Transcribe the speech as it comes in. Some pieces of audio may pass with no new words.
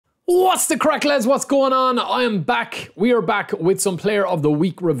What's the crack, lads? What's going on? I am back. We are back with some Player of the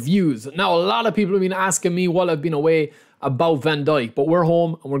Week reviews. Now, a lot of people have been asking me while I've been away about Van Dijk, but we're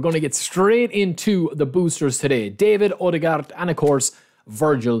home and we're going to get straight into the boosters today. David, Odegaard, and of course,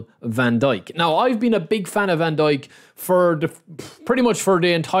 Virgil van Dijk. Now, I've been a big fan of Van Dijk for pretty much for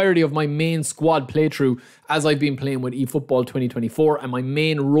the entirety of my main squad playthrough as I've been playing with eFootball 2024 and my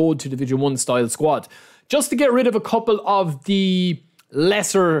main Road to Division 1 style squad. Just to get rid of a couple of the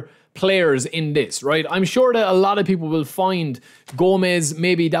lesser players in this, right? I'm sure that a lot of people will find Gomez,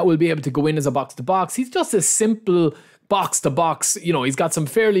 maybe that will be able to go in as a box-to-box. He's just a simple box-to-box. You know, he's got some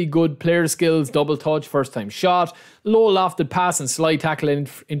fairly good player skills, double touch, first-time shot, low lofted pass and slide tackle and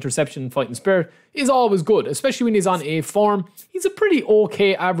interception and fighting spirit is always good, especially when he's on A form. He's a pretty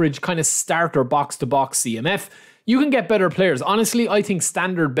okay average kind of starter box-to-box CMF. You can get better players. Honestly, I think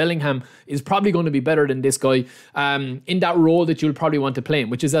standard Bellingham is probably going to be better than this guy in that role that you'll probably want to play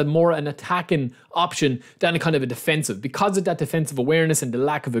him, which is more an attacking option than a kind of a defensive. Because of that defensive awareness and the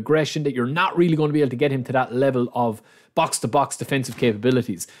lack of aggression, that you're not really going to be able to get him to that level of box-to-box defensive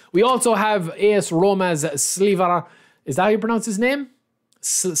capabilities. We also have AS Roma's Slivar. Is that how you pronounce his name?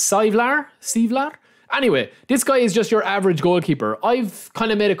 Sivlar? Anyway, this guy is just your average goalkeeper. I've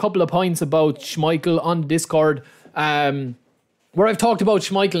kind of made a couple of points about Schmeichel on Discord, where I've talked about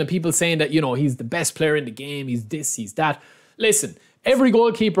Schmeichel and people saying that, you know, he's the best player in the game, he's this, he's that. Listen, every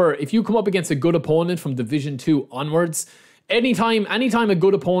goalkeeper, if you come up against a good opponent from Division 2 onwards, anytime a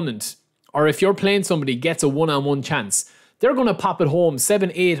good opponent, or if you're playing somebody, gets a one-on-one chance, they're going to pop it home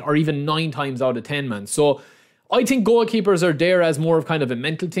 7, 8, or even 9 times out of 10, man. So I think goalkeepers are there as more of kind of a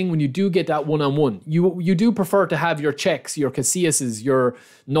mental thing. When you do get that one-on-one, you do prefer to have your Czechs, your Casillas, your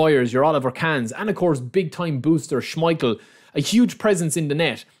Neuers, your Oliver Kahns, and of course, big-time booster Schmeichel, a huge presence in the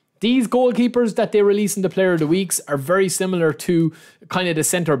net. These goalkeepers that they release in the Player of the Weeks are very similar to kind of the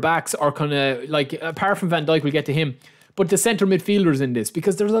centre-backs, or kind of like, apart from Van Dijk, we'll get to him, but the centre midfielders in this,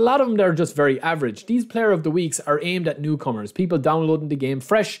 because there's a lot of them that are just very average. These Player of the Weeks are aimed at newcomers, people downloading the game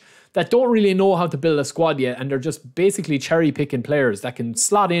fresh, that don't really know how to build a squad yet, and they're just basically cherry-picking players that can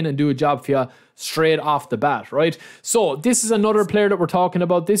slot in and do a job for you straight off the bat, right? So this is another player that we're talking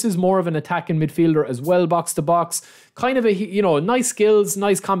about. This is more of an attacking midfielder as well, box-to-box. Kind of a, you know, nice skills,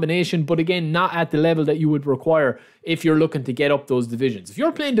 nice combination, but again, not at the level that you would require if you're looking to get up those divisions. If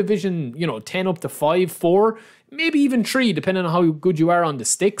you're playing division, you know, 10 up to 5, 4, maybe even 3, depending on how good you are on the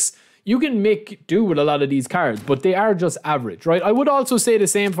sticks, you can make do with a lot of these cards, but they are just average, right? I would also say the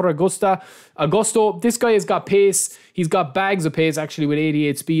same for Augusto. This guy has got pace. He's got bags of pace, actually, with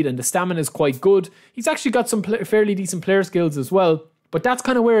 88 speed, and the stamina is quite good. He's actually got some fairly decent player skills as well, but that's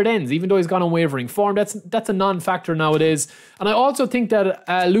kind of where it ends, even though he's got unwavering form. That's a non-factor nowadays. And I also think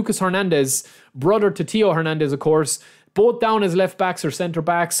that Lucas Hernandez, brother to Theo Hernandez, of course, both down as left-backs or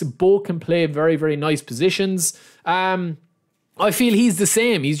centre-backs, both can play very, very nice positions. I feel he's the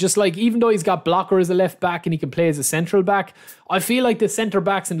same. He's just like, even though he's got blocker as a left back and he can play as a central back, I feel like the centre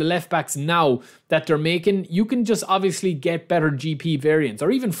backs and the left backs now that they're making, you can just obviously get better GP variants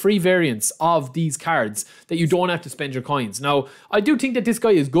or even free variants of these cards that you don't have to spend your coins. Now, I do think that this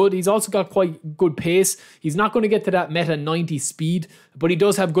guy is good. He's also got quite good pace. He's not going to get to that meta 90 speed, but he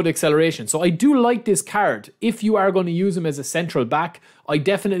does have good acceleration. So I do like this card. If you are going to use him as a central back, I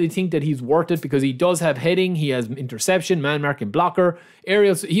definitely think that he's worth it because he does have heading, he has interception, man marking, blocker,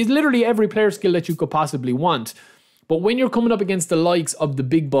 aerials. He's literally every player skill that you could possibly want. But when you're coming up against the likes of the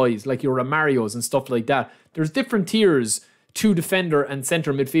big boys, like your Romarios and stuff like that, there's different tiers to defender and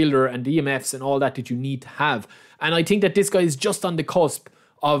centre midfielder and DMFs and all that you need to have. And I think that this guy is just on the cusp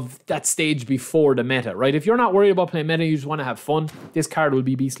of that stage before the meta, right? If you're not worried about playing meta, you just want to have fun, this card will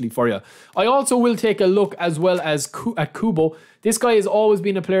be beastly for you. I also will take a look as well as at Kubo. This guy has always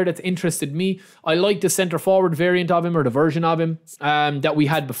been a player that's interested me. I like the centre forward variant of him, or the version of him that we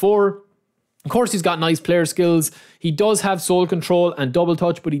had before. Of course, he's got nice player skills. He does have soul control and double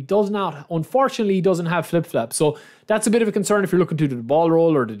touch, but he does not, unfortunately, he doesn't have flip flap. So that's a bit of a concern if you're looking to do the ball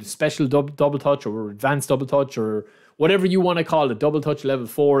roll or the special double touch or advanced double touch or whatever you want to call it, double touch level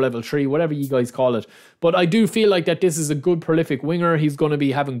 4, level 3, whatever you guys call it. But I do feel like that this is a good prolific winger. He's going to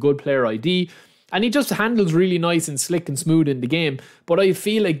be having good player ID. And he just handles really nice and slick and smooth in the game. But I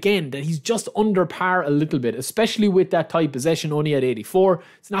feel, again, that he's just under par a little bit, especially with that tight possession only at 84.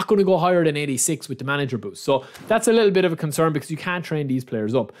 It's not going to go higher than 86 with the manager boost. So that's a little bit of a concern because you can't train these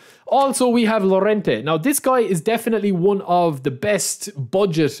players up. Also, we have Llorente. Now, this guy is definitely one of the best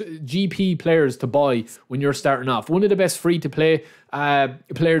budget GP players to buy when you're starting off. One of the best free-to-play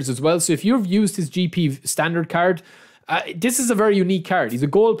players as well. So if you've used his GP standard card, this is a very unique card. He's a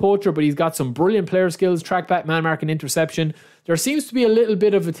goal poacher, but he's got some brilliant player skills, track back, man mark, and interception. there seems to be a little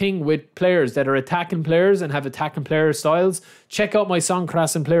bit of a thing with players that are attacking players and have attacking player styles. Check out my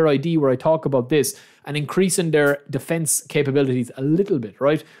Songkras and Player ID where I talk about this and increasing their defense capabilities a little bit,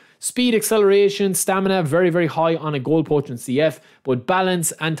 right? Speed, acceleration, stamina, very, very high on a goal poach and CF, but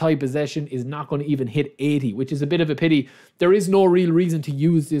balance and tight possession is not going to even hit 80, which is a bit of a pity. There is no real reason to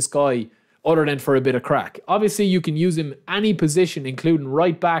use this guy other than for a bit of crack. Obviously, you can use him any position, including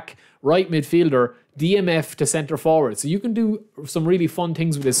right back, right midfielder, DMF to centre forward. So you can do some really fun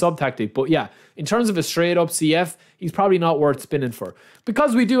things with his sub-tactic. But yeah, in terms of a straight-up CF, he's probably not worth spinning for.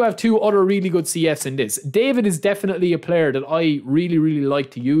 Because we do have two other really good CFs in this. David is definitely a player that I really, really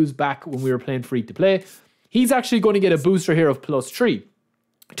like to use back when we were playing free-to-play. He's actually going to get a booster here of +3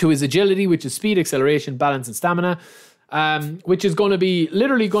 to his agility, which is speed, acceleration, balance, and stamina. Which is going to be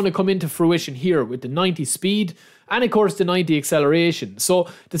literally going to come into fruition here with the 90 speed and of course the 90 acceleration. So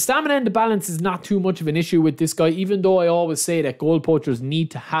the stamina and the balance is not too much of an issue with this guy, even though I always say that goal poachers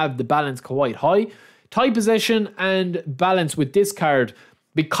need to have the balance quite high. Tight possession and balance with this card,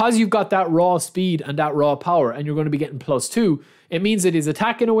 because you've got that raw speed and that raw power and you're going to be getting +2, it means that his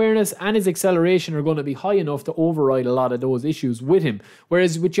attacking awareness and his acceleration are going to be high enough to override a lot of those issues with him.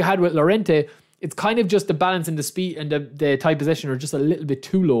 Whereas what you had with Llorente, it's kind of just the balance and the speed and the tight possession are just a little bit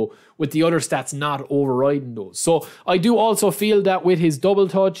too low, with the other stats not overriding those. So I do also feel that with his double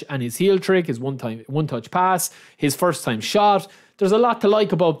touch and his heel trick, his one touch pass, his first time shot, there's a lot to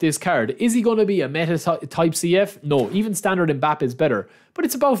like about this card. Is he going to be a meta type CF? No, even standard Mbappe is better. But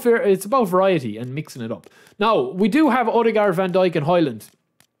it's about variety and mixing it up. Now, we do have Odegaard, Van Dijk and Højlund.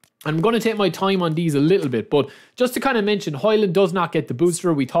 I'm going to take my time on these a little bit, but just to kind of mention, Højlund does not get the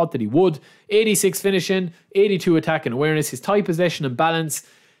booster. We thought that he would. 86 finishing, 82 attack and awareness, his tight possession and balance.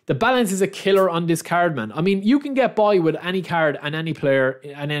 The balance is a killer on this card, man. I mean, you can get by with any card and any player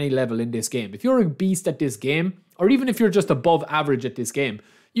at any level in this game. If you're a beast at this game, or even if you're just above average at this game,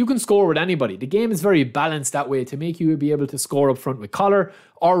 you can score with anybody. The game is very balanced that way to make you be able to score up front with Collar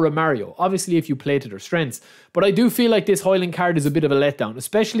or Romario, obviously if you play to their strengths. But I do feel like this Højlund card is a bit of a letdown,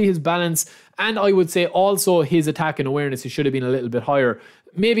 especially his balance, and I would say also his attack and awareness. It should have been a little bit higher.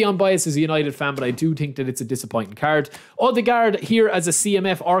 Maybe I'm biased as a United fan, but I do think that it's a disappointing card. Odegaard here as a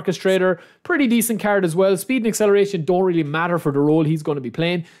CMF orchestrator, pretty decent card as well. Speed and acceleration don't really matter for the role he's going to be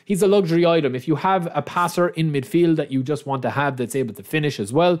playing. He's a luxury item. If you have a passer in midfield that you just want to have that's able to finish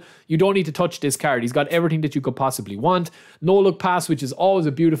as well, you don't need to touch this card. He's got everything that you could possibly want. No look pass, which is always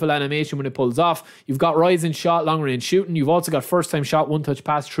a beautiful animation when it pulls off. You've got rising shot, long range shooting. You've also got first time shot, one touch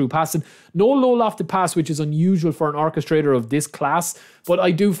pass, true passing. No low lofted pass, which is unusual for an orchestrator of this class, but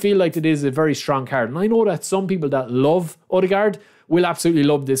I do feel like it is a very strong card. And I know that some people that love Odegaard will absolutely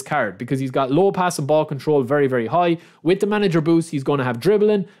love this card because he's got low pass and ball control very, very high. With the manager boost, he's going to have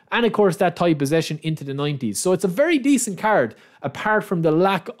dribbling and of course that tight possession into the 90s. So it's a very decent card apart from the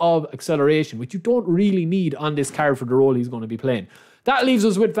lack of acceleration, which you don't really need on this card for the role he's going to be playing. That leaves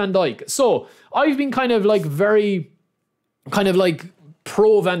us with Van Dijk. So I've been kind of like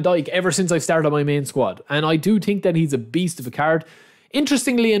pro Van Dijk ever since I started my main squad. And I do think that he's a beast of a card.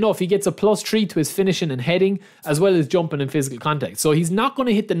 Interestingly enough, he gets a +3 to his finishing and heading, as well as jumping and physical contact. So he's not going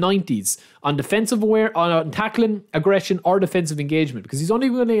to hit the 90s on defensive on tackling, aggression, or defensive engagement, because he's only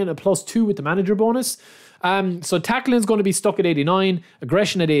going to get a +2 with the manager bonus. So tackling is going to be stuck at 89,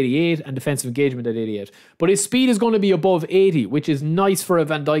 aggression at 88, and defensive engagement at 88. But his speed is going to be above 80, which is nice for a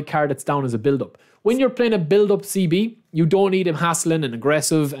Van Dijk card that's down as a build-up. When you're playing a build-up CB, you don't need him hassling and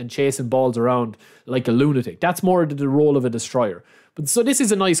aggressive and chasing balls around like a lunatic. That's more the role of a destroyer. But so this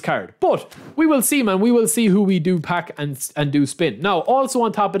is a nice card. But we will see, man. We will see who we do pack and do spin. Now, also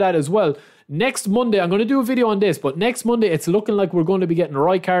on top of that as well, next Monday, I'm going to do a video on this, but next Monday, it's looking like we're going to be getting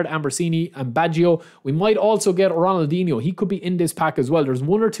Rijkaard, Ambrosini, and Baggio. We might also get Ronaldinho. He could be in this pack as well. There's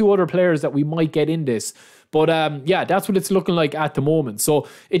one or two other players that we might get in this. But yeah, that's what it's looking like at the moment. So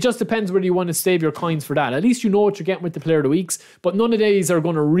it just depends whether you want to save your coins for that. At least you know what you're getting with the Player of the Weeks, but none of these are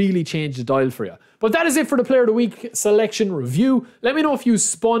going to really change the dial for you. But that is it for the Player of the Week selection review. Let me know if you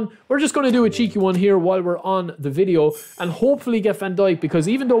spun. We're just going to do a cheeky one here while we're on the video and hopefully get Van Dijk, because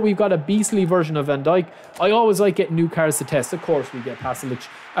even though we've got a beastly version of Van Dijk, I always like getting new cards to test. Of course we get Pasalic.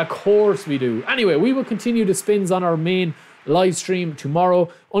 Of course we do. Anyway, we will continue the spins on our main live stream tomorrow.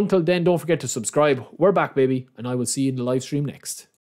 Until then, don't forget to subscribe. We're back, baby, and I will see you in the live stream next.